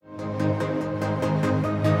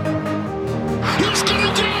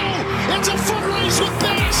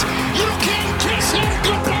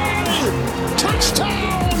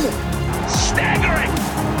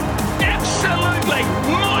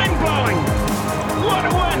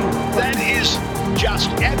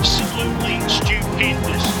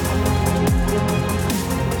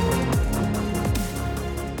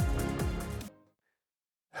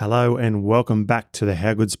Hello and welcome back to the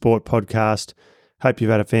How Good Sport podcast. Hope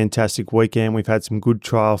you've had a fantastic weekend. We've had some good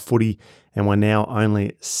trial footy and we're now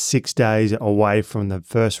only 6 days away from the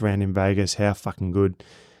first round in Vegas. How fucking good.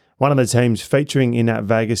 One of the teams featuring in that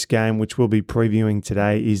Vegas game, which we'll be previewing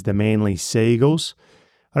today, is the Manly Sea Eagles.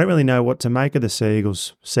 I don't really know what to make of the Sea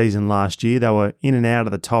Eagles season last year. They were in and out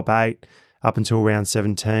of the top 8 up until round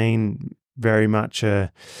 17. Very much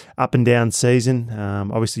a up and down season.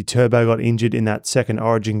 Obviously, Turbo got injured in that second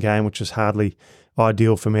Origin game, which was hardly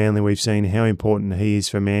ideal for Manly. We've seen how important he is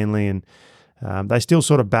for Manly, and they still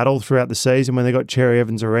sort of battle throughout the season. When they got Cherry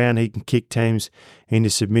Evans around, he can kick teams into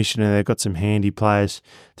submission, and they've got some handy players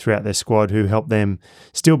throughout their squad who helped them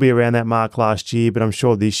still be around that mark last year. But I'm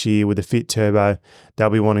sure this year, with a fit Turbo,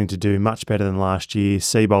 they'll be wanting to do much better than last year.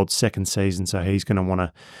 Seibold's second season, so he's going to want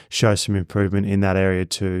to show some improvement in that area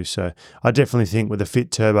too. So I definitely think with a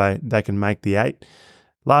fit Turbo, they can make the 8.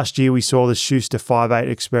 Last year, we saw the Schuster 5'8"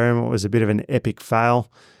 experiment was a bit of an epic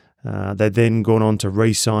fail. They've then gone on to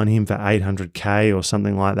re-sign him for $800K or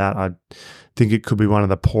something like that. I think it could be one of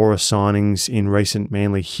the poorest signings in recent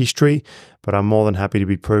Manly history, but I'm more than happy to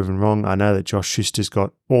be proven wrong. I know that Josh Schuster's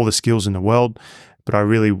got all the skills in the world, but I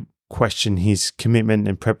really question his commitment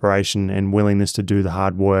and preparation and willingness to do the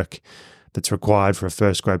hard work that's required for a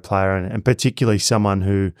first-grade player, and particularly someone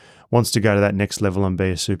who wants to go to that next level and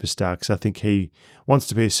be a superstar, because I think he wants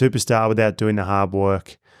to be a superstar without doing the hard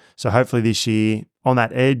work. So hopefully this year, on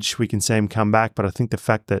that edge, we can see him come back. But I think the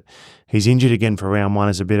fact that he's injured again for round 1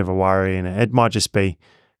 is a bit of a worry, and it might just be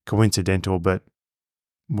coincidental. But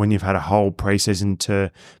when you've had a whole preseason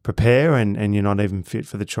to prepare and you're not even fit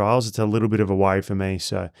for the trials, it's a little bit of a worry for me.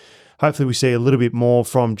 So hopefully we see a little bit more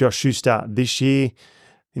from Josh Schuster this year.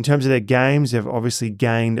 In terms of their games, they've obviously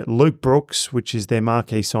gained Luke Brooks, which is their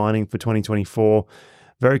marquee signing for 2024.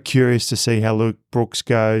 Very curious to see how Luke Brooks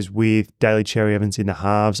goes with Daly Cherry Evans in the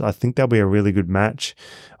halves. I think that'll be a really good match.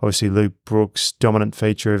 Obviously, Luke Brooks' dominant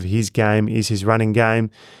feature of his game is his running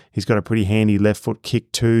game. He's got a pretty handy left foot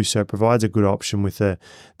kick too, so it provides a good option with the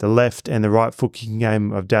left and the right foot kicking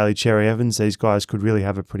game of Daly Cherry Evans. These guys could really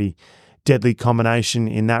have a pretty deadly combination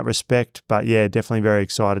in that respect. But yeah, definitely very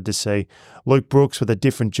excited to see Luke Brooks with a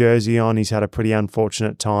different jersey on. He's had a pretty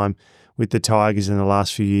unfortunate time with the Tigers in the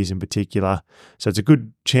last few years in particular. So it's a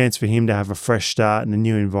good chance for him to have a fresh start in a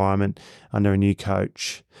new environment under a new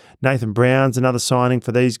coach. Nathan Brown's another signing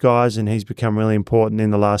for these guys, and he's become really important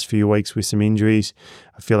in the last few weeks with some injuries.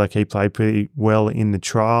 I feel like he played pretty well in the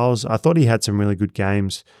trials. I thought he had some really good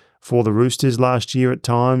games for the Roosters last year at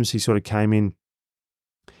times. He sort of came in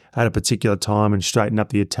at a particular time and straightened up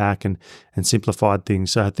the attack and simplified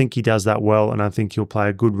things. So I think he does that well, and I think he'll play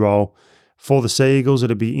a good role for the Sea Eagles.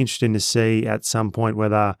 It'll be interesting to see at some point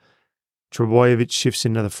whether Trbojevic shifts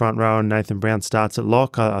into the front row and Nathan Brown starts at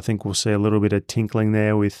lock. I think we'll see a little bit of tinkling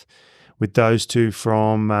there with those two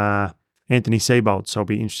from Anthony Seibold. So it'll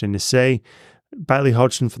be interesting to see. Bailey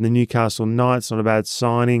Hodgson from the Newcastle Knights, not a bad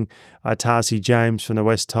signing. Tarsi James from the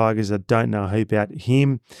West Tigers, I don't know a heap about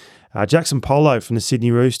him. Jackson Polo from the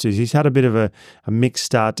Sydney Roosters, he's had a bit of a mixed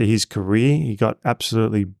start to his career. He got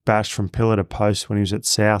absolutely bashed from pillar to post when he was at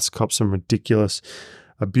South, copped some ridiculous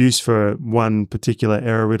abuse for one particular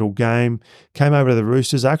error-riddled game. Came over to the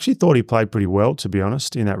Roosters. I actually thought he played pretty well, to be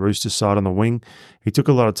honest, in that Roosters side on the wing. He took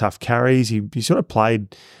a lot of tough carries. He sort of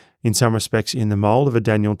played, in some respects, in the mould of a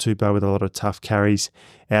Daniel Tupou with a lot of tough carries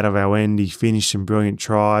out of our end. He finished some brilliant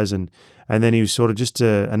tries, and then he was sort of just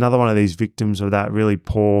another one of these victims of that really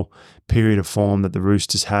poor period of form that the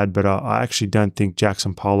Roosters had. But I actually don't think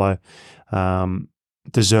Jackson Polo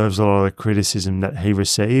deserves a lot of the criticism that he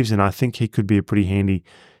receives, and I think he could be a pretty handy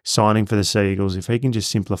signing for the Sea Eagles if he can just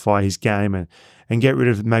simplify his game and get rid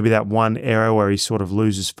of maybe that one error where he sort of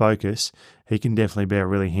loses focus. He can definitely be a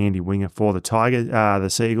really handy winger for the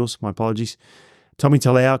Sea Eagles. My apologies. Tommy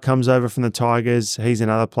Talau comes over from the Tigers. He's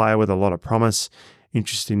another player with a lot of promise.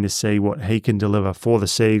 Interesting to see what he can deliver for the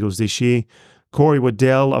Sea Eagles this year. Corey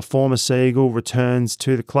Waddell, a former Sea Eagle, returns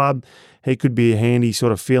to the club. He could be a handy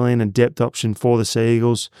sort of fill-in and depth option for the Sea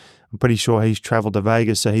Eagles. I'm pretty sure he's travelled to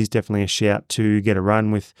Vegas, so he's definitely a shout to get a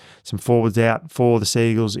run with some forwards out for the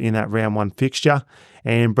Sea Eagles in that round 1 fixture.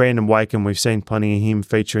 And Brandon Wakeham, we've seen plenty of him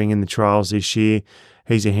featuring in the trials this year.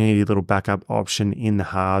 He's a handy little backup option in the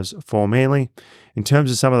halves for Manly. In terms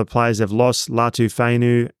of some of the players they've lost, Latu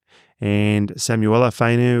Fainu and Samuela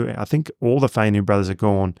Fainu, I think all the Fainu brothers are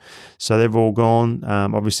gone. So they've all gone.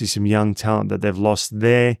 Obviously some young talent that they've lost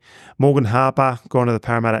there. Morgan Harper, gone to the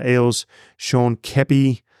Parramatta Eels. Sean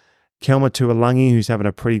Kepi, Kelma Tuolangi, who's having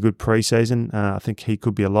a pretty good preseason. I think he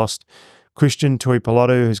could be a lost. Christian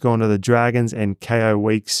Tuipolotu, who's gone to the Dragons, and KO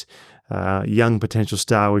Weeks, young potential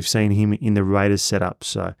star. We've seen him in the Raiders setup.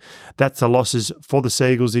 So that's the losses for the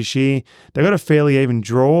Seagulls this year. They've got a fairly even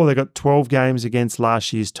draw. They've got 12 games against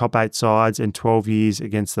last year's top 8 sides and 12 years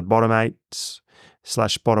against the bottom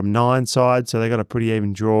 8/bottom 9 sides. So they've got a pretty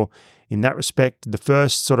even draw in that respect. The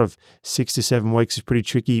first sort of 6 to 7 weeks is pretty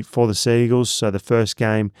tricky for the Seagulls. So the first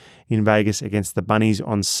game in Vegas against the Bunnies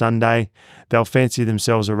on Sunday, they'll fancy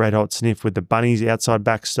themselves a red-hot sniff with the Bunnies outside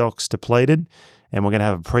back stocks depleted. And we're going to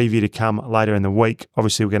have a preview to come later in the week.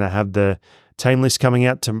 Obviously, we're going to have the team list coming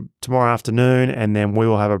out tomorrow afternoon, and then we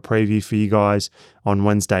will have a preview for you guys on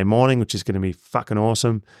Wednesday morning, which is going to be fucking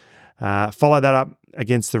awesome. Follow that up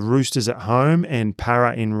against the Roosters at home and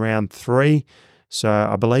Para in round 3. So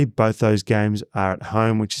I believe both those games are at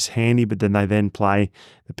home, which is handy, but then they then play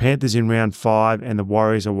the Panthers in round 5 and the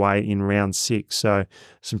Warriors away in round 6. So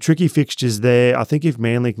some tricky fixtures there. I think if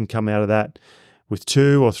Manly can come out of that with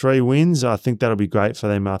 2 or 3 wins, I think that'll be great for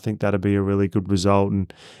them. I think that'll be a really good result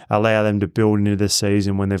and allow them to build into the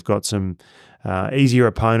season when they've got some easier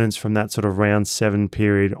opponents from that sort of round 7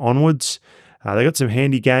 period onwards. They got some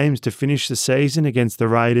handy games to finish the season against the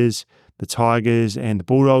Raiders, the Tigers and the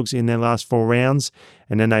Bulldogs in their last 4 rounds,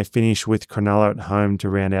 and then they finish with Cronulla at home to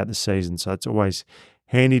round out the season. So it's always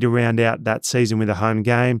handy to round out that season with a home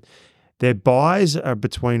game. Their buys are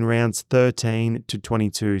between rounds 13 to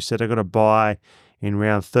 22. So they've got a buy in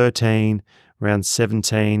round 13, round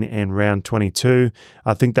 17 and round 22.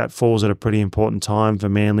 I think that falls at a pretty important time for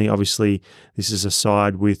Manly. Obviously, this is a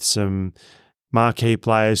side with some marquee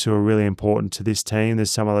players who are really important to this team.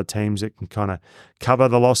 There's some other teams that can kind of cover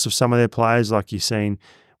the loss of some of their players, like you've seen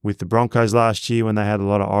with the Broncos last year when they had a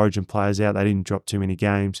lot of Origin players out. They didn't drop too many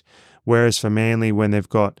games. Whereas for Manly, when they've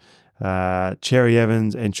got Cherry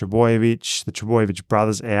Evans and Trbojevic, the Trbojevic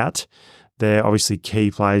brothers out, they're obviously key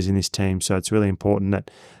players in this team. So it's really important that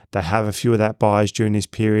they have a few of that buys during this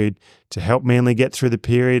period to help Manly get through the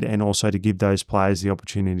period and also to give those players the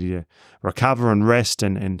opportunity to recover and rest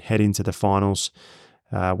and head into the finals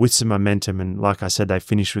with some momentum. And like I said, they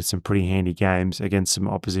finished with some pretty handy games against some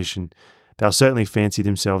opposition they'll certainly fancy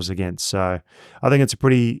themselves against. So I think it's a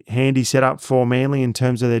pretty handy setup for Manly in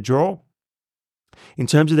terms of their draw. In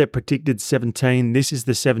terms of their predicted 17, this is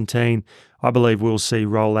the 17 I believe we'll see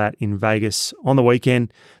roll out in Vegas on the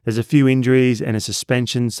weekend. There's a few injuries and a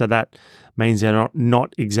suspension, so that means they're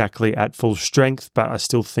not exactly at full strength, but I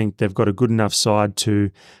still think they've got a good enough side to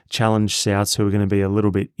challenge Souths, who are going to be a little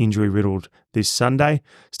bit injury-riddled this Sunday.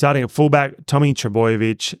 Starting at fullback, Tommy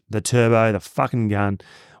Trbojevic, the turbo, the fucking gun.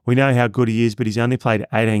 We know how good he is, but he's only played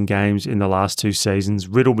 18 games in the last 2 seasons,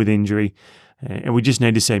 riddled with injury. And we just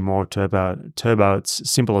need to see more Turbo. It's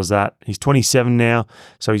simple as that. He's 27 now,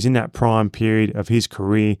 so he's in that prime period of his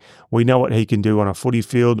career. We know what he can do on a footy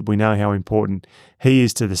field. We know how important he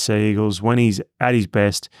is to the Sea Eagles. When he's at his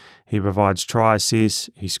best, he provides try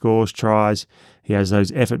assists, he scores tries, he has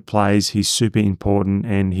those effort plays. He's super important,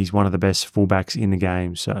 and he's one of the best fullbacks in the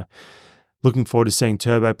game. So looking forward to seeing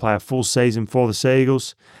Turbo play a full season for the Sea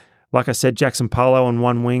Eagles. Like I said, Jackson Polo on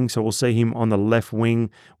one wing, so we'll see him on the left wing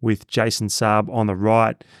with Jason Saab on the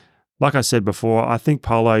right. Like I said before, I think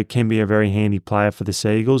Polo can be a very handy player for the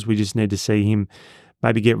Sea Eagles. We just need to see him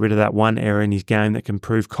maybe get rid of that one error in his game that can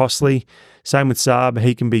prove costly. Same with Saab.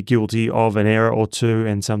 He can be guilty of an error or two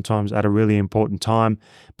and sometimes at a really important time,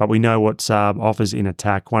 but we know what Saab offers in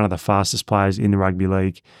attack, one of the fastest players in the rugby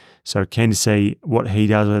league. So keen to see what he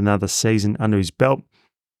does with another season under his belt.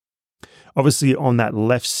 Obviously, on that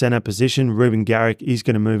left centre position, Ruben Garrick is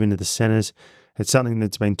going to move into the centres. It's something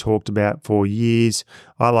that's been talked about for years.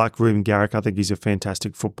 I like Ruben Garrick. I think he's a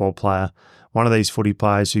fantastic football player. One of these footy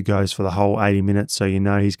players who goes for the whole 80 minutes, so you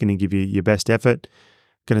know he's going to give you your best effort.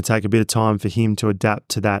 Going to take a bit of time for him to adapt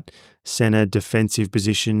to that centre defensive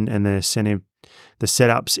position and the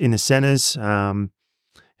setups in the centres.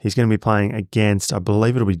 He's going to be playing against, I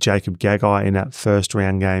believe it'll be Jacob Gagai in that first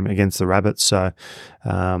round game against the Rabbits. So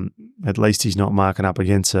at least he's not marking up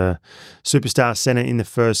against a superstar centre in the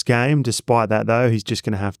first game. Despite that, though, he's just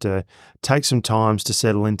going to have to take some time to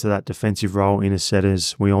settle into that defensive role in a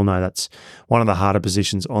setters. We all know that's one of the harder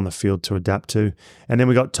positions on the field to adapt to. And then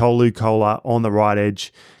we got Tolu Kola on the right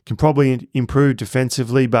edge. Can probably improve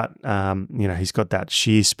defensively, but he's got that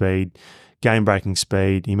sheer speed, game-breaking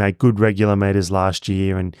speed. He made good regular meters last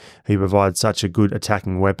year, and he provides such a good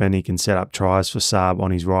attacking weapon. He can set up tries for Saab on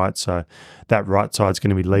his right, so that right side's going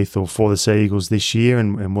to be lethal for the Sea Eagles this year,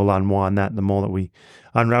 and we'll unwind that the more that we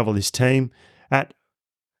unravel this team. At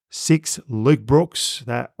 6, Luke Brooks,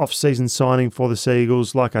 that off-season signing for the Sea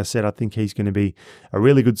Eagles. Like I said, I think he's going to be a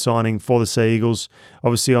really good signing for the Sea Eagles.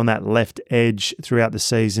 Obviously, on that left edge throughout the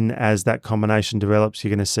season, as that combination develops, you're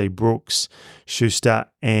going to see Brooks, Schuster,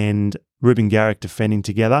 and Ruben Garrick defending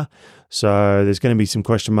together. So there's going to be some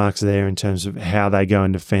question marks there in terms of how they go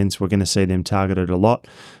in defence. We're going to see them targeted a lot.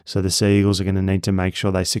 So the Sea Eagles are going to need to make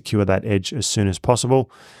sure they secure that edge as soon as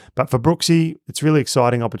possible. But for Brooksy, it's a really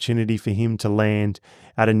exciting opportunity for him to land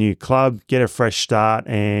at a new club, get a fresh start,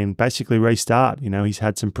 and basically restart. You know, he's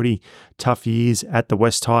had some pretty tough years at the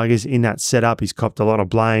West Tigers in that setup. He's copped a lot of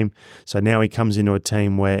blame. So now he comes into a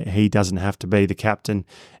team where he doesn't have to be the captain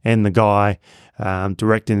and the guy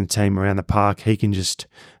directing the team around the park. He can just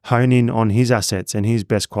hone in on his assets and his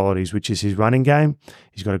best qualities, which is his running game.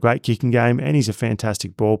 He's got a great kicking game, and he's a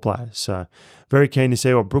fantastic ball player. So very keen to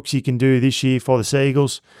see what Brooksy can do this year for the Sea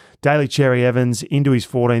Eagles. Daly Cherry Evans into his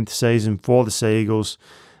 14th season for the Sea Eagles.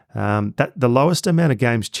 The lowest amount of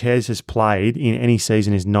games Ches has played in any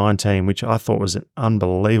season is 19, which I thought was an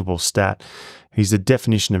unbelievable stat. He's the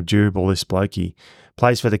definition of durable, this blokey.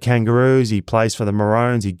 Plays for the Kangaroos, he plays for the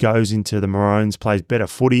Maroons, he goes into the Maroons, plays better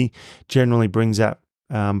footy, generally brings that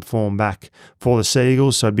form back for the Sea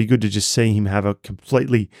Eagles. So it'd be good to just see him have a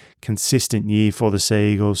completely consistent year for the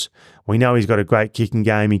Sea Eagles. We know he's got a great kicking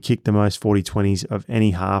game. He kicked the most 40-20s of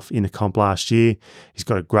any half in the comp last year. He's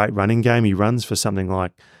got a great running game. He runs for something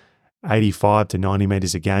like 85 to 90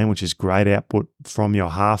 metres a game, which is great output from your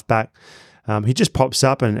halfback. He just pops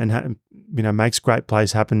up and makes great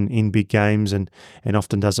plays happen in big games and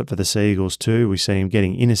often does it for the Sea Eagles too. We see him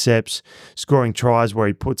getting intercepts, scoring tries where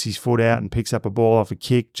he puts his foot out and picks up a ball off a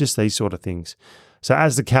kick, just these sort of things. So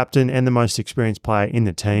as the captain and the most experienced player in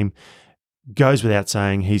the team, goes without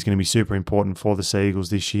saying he's going to be super important for the Sea Eagles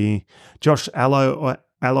this year. Josh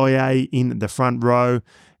Aloiai in the front row.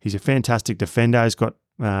 He's a fantastic defender. He's got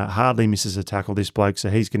hardly misses a tackle, this bloke, so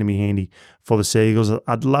he's going to be handy for the Sea Eagles.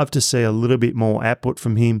 I'd love to see a little bit more output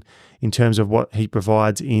from him in terms of what he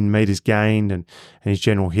provides in metres gained and his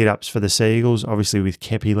general hit-ups for the Sea Eagles. Obviously, with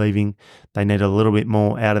Kepi leaving, they need a little bit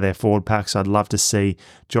more out of their forward pack, so I'd love to see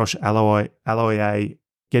Josh Aloiai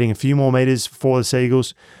getting a few more metres for the Sea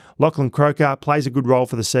Eagles. Lachlan Croker plays a good role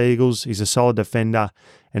for the Sea Eagles. He's a solid defender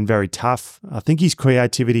and very tough. I think his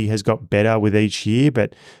creativity has got better with each year,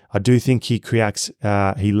 but I do think he lacks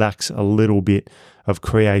a little bit of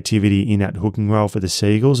creativity in that hooking role for the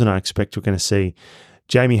Sea Eagles, and I expect we're going to see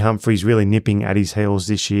Jamie Humphreys really nipping at his heels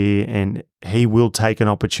this year, and he will take an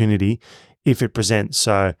opportunity if it presents.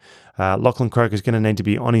 So Lachlan Croker is going to need to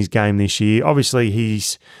be on his game this year. Obviously,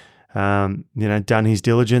 he's done his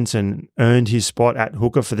diligence and earned his spot at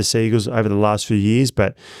hooker for the Sea Eagles over the last few years,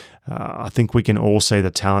 but I think we can all see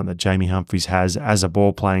the talent that Jamie Humphreys has as a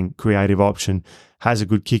ball-playing creative option, has a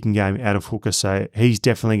good kicking game out of hooker, so he's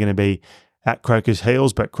definitely going to be at Croker's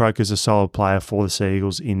heels, but Croker's a solid player for the Sea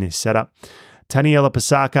Eagles in this setup. Taniela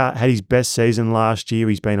Pasaka had his best season last year.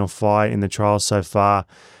 He's been on fire in the trials so far.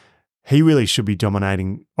 He really should be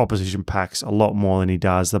dominating opposition packs a lot more than he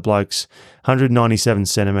does. The bloke's 197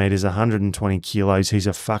 centimetres, 120 kilos. He's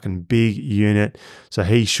a fucking big unit, so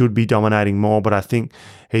he should be dominating more, but I think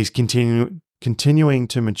he's continuing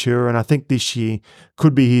to mature, and I think this year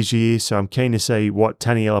could be his year, so I'm keen to see what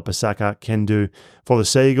Taniela Pasaka can do for the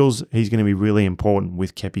Sea Eagles. He's going to be really important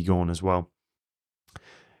with Kepi gone as well.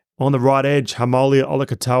 On the right edge, Hamolia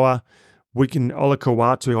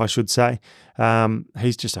Olakau'atu, I should say.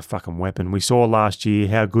 He's just a fucking weapon. We saw last year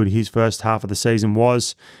how good his first half of the season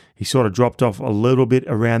was. He sort of dropped off a little bit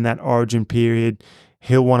around that Origin period.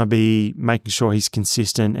 He'll want to be making sure he's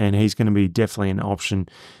consistent, and he's going to be definitely an option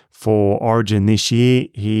for Origin this year.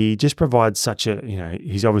 He just provides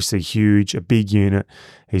he's obviously huge, a big unit.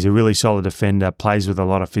 He's a really solid defender, plays with a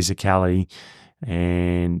lot of physicality,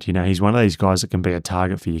 and, he's one of these guys that can be a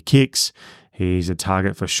target for your kicks. He's a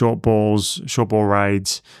target for short ball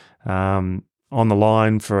raids, on the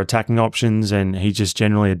line for attacking options, and he's just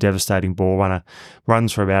generally a devastating ball runner.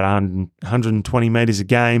 Runs for about 120 metres a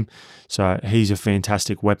game, so he's a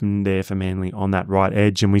fantastic weapon there for Manly on that right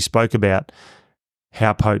edge. And we spoke about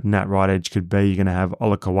how potent that right edge could be. You're going to have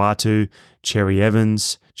Olakau'atu, Cherry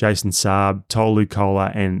Evans, Jason Saab, Tolu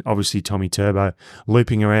Kola, and obviously Tommy Turbo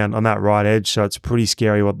looping around on that right edge. So it's pretty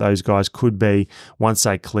scary what those guys could be once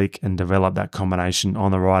they click and develop that combination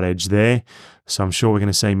on the right edge there. So I'm sure we're going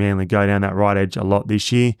to see Manly go down that right edge a lot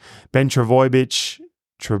this year. Ben Trebojevic,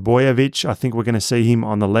 I think we're going to see him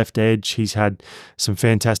on the left edge. He's had some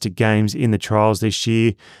fantastic games in the trials this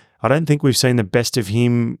year. I don't think we've seen the best of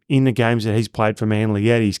him in the games that he's played for Manly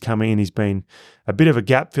yet. He's come in, he's been a bit of a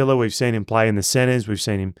gap filler. We've seen him play in the centres. We've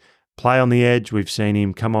seen him play on the edge. We've seen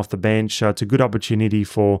him come off the bench. So it's a good opportunity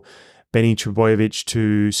for Benny Trbojevic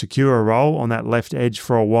to secure a role on that left edge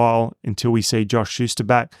for a while until we see Josh Schuster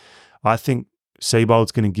back. I think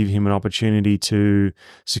Seibold's going to give him an opportunity to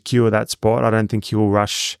secure that spot. I don't think he will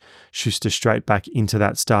rush Schuster straight back into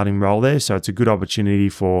that starting role there. So it's a good opportunity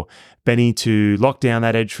for Benny to lock down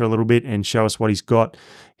that edge for a little bit and show us what he's got.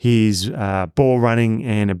 His ball running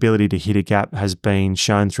and ability to hit a gap has been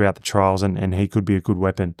shown throughout the trials, and he could be a good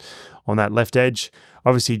weapon on that left edge.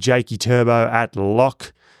 Obviously, Jakey Turbo at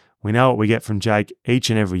lock. We know what we get from Jake each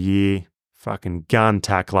and every year. Fucking gun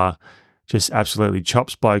tackler. Just absolutely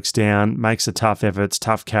chops blokes down, makes the tough efforts,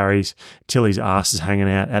 tough carries, till his ass is hanging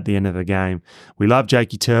out at the end of the game. We love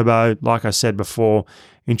Jakey Turbo. Like I said before,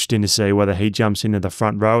 interesting to see whether he jumps into the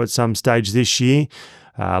front row at some stage this year.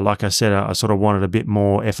 Like I said, I sort of wanted a bit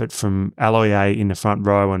more effort from Aloiai in the front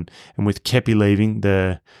row, and with Kepi leaving,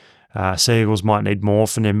 the Sea Eagles might need more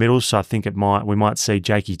from their middle. So I think we might see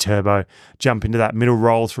Jakey Turbo jump into that middle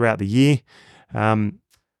role throughout the year.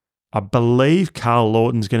 I believe Carl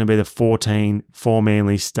Lawton's going to be the 14 for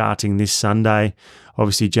Manly starting this Sunday.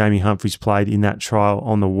 Obviously, Jamie Humphries played in that trial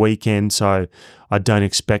on the weekend, so I don't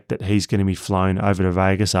expect that he's going to be flown over to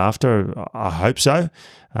Vegas after. I hope so,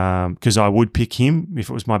 because I would pick him if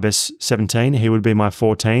it was my best 17. He would be my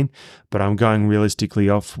 14, but I'm going realistically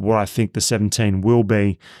off what I think the 17 will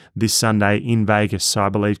be this Sunday in Vegas. So I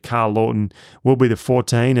believe Carl Lawton will be the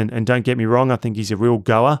 14, and don't get me wrong, I think he's a real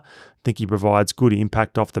goer. I think he provides good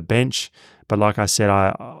impact off the bench, but like I said,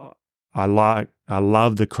 I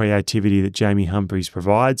love the creativity that Jamie Humphries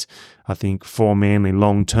provides. I think for Manly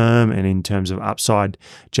long term and in terms of upside,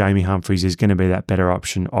 Jamie Humphries is going to be that better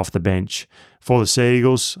option off the bench for the Sea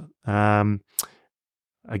Eagles. Again,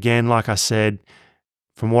 like I said,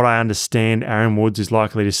 from what I understand, Aaron Woods is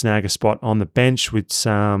likely to snag a spot on the bench with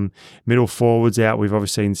some middle forwards out. We've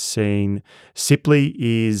obviously seen Sipley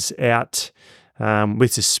is out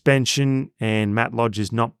with suspension, and Matt Lodge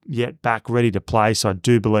is not yet back ready to play. So I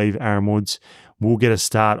do believe Aaron Woods will get a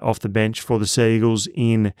start off the bench for the Sea Eagles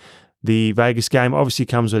in the Vegas game. Obviously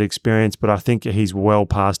comes with experience, but I think he's well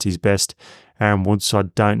past his best, Aaron Woods, so I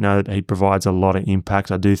don't know that he provides a lot of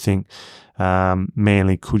impact. I do think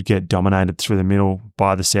Manly could get dominated through the middle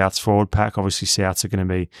by the Souths forward pack. Obviously, Souths are going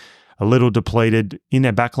to be a little depleted in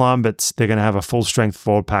their backline, but they're going to have a full strength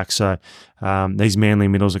forward pack. So these Manly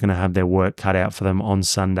middles are going to have their work cut out for them on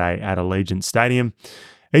Sunday at Allegiant Stadium.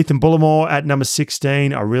 Ethan Bullemor at number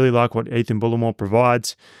 16. I really like what Ethan Bullemor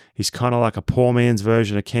provides. He's kind of like a poor man's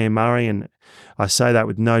version of Cam Murray, and I say that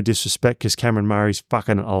with no disrespect because Cameron Murray's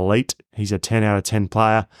fucking elite. He's a 10 out of 10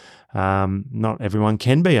 player. Not everyone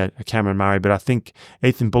can be a Cameron Murray, but I think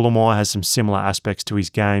Ethan Bullemor has some similar aspects to his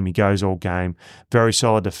game. He goes all game. Very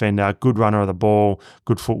solid defender, good runner of the ball,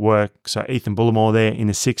 good footwork. So Ethan Bullemor there in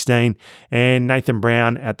the 16. And Nathan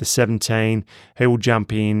Brown at the 17. He will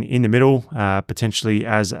jump in the middle, potentially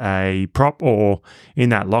as a prop or in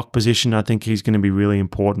that lock position. I think he's going to be really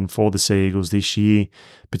important for the Sea Eagles this year,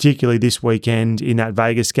 particularly this weekend in that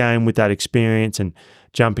Vegas game with that experience and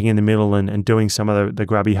jumping in the middle and doing some of the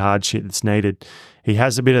grubby hard shit that's needed. He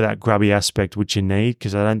has a bit of that grubby aspect which you need,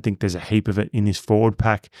 because I don't think there's a heap of it in this forward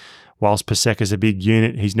pack. Whilst Paseka's a big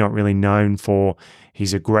unit, he's not really known for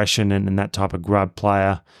his aggression and that type of grub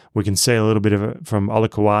player. We can see a little bit of it from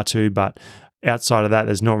Olakau'atu, but outside of that,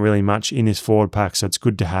 there's not really much in his forward pack, so it's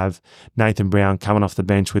good to have Nathan Brown coming off the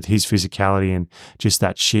bench with his physicality and just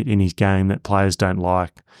that shit in his game that players don't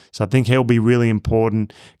like. So I think he'll be really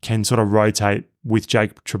important, can sort of rotate with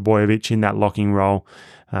Jake Trbojevic in that locking role.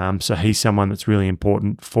 So he's someone that's really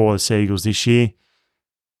important for the Sea Eagles this year.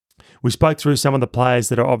 We spoke through some of the players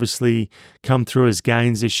that are obviously come through as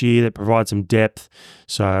gains this year that provide some depth.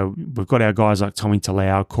 So we've got our guys like Tommy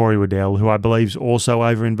Talau, Corey Waddell, who I believe is also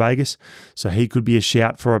over in Vegas. So he could be a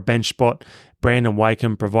shout for a bench spot. Brandon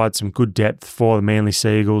Wakeham provides some good depth for the Manly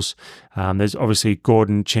Sea Eagles. There's obviously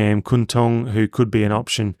Gordon Cham Kuntong, who could be an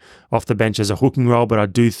option off the bench as a hooking role, but I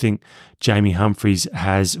do think Jamie Humphries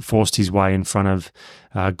has forced his way in front of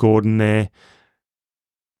Gordon there.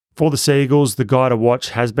 For the Sea Eagles, the guy to watch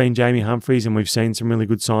has been Jamie Humphries, and we've seen some really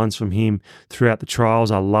good signs from him throughout the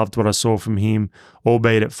trials. I loved what I saw from him,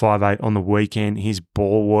 albeit at 5'8" on the weekend. His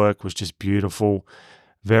ball work was just beautiful.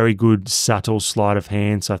 Very good, subtle sleight of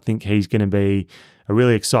hand. So I think he's going to be a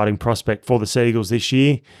really exciting prospect for the Sea Eagles this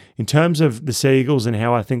year. In terms of the Sea Eagles and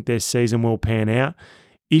how I think their season will pan out,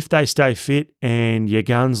 if they stay fit and your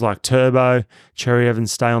guns like Turbo, Cherry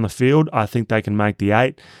Evans stay on the field, I think they can make the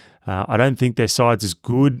 8. I don't think their side's as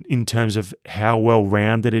good in terms of how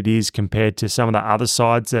well-rounded it is compared to some of the other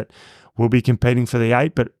sides that will be competing for the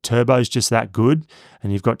 8, but Turbo's just that good.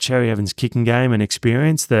 And you've got Cherry Evans' kicking game and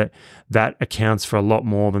experience that accounts for a lot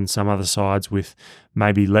more than some other sides with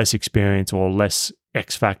maybe less experience or less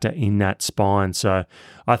X factor in that spine. So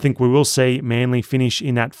I think we will see Manly finish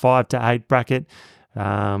in that 5 to 8 bracket.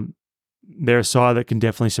 They're a side that can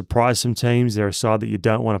definitely surprise some teams. They're a side that you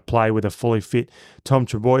don't want to play with a fully fit Tom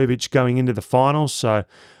Trbojevic going into the finals. So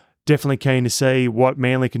definitely keen to see what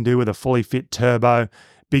Manly can do with a fully fit Turbo.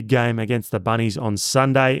 Big game against the Bunnies on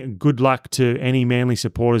Sunday. Good luck to any Manly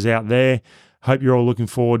supporters out there. Hope you're all looking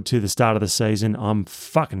forward to the start of the season. I'm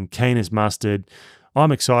fucking keen as mustard.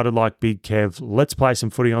 I'm excited like Big Kev. Let's play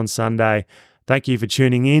some footy on Sunday. Thank you for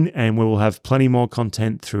tuning in, and we will have plenty more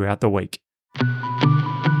content throughout the week.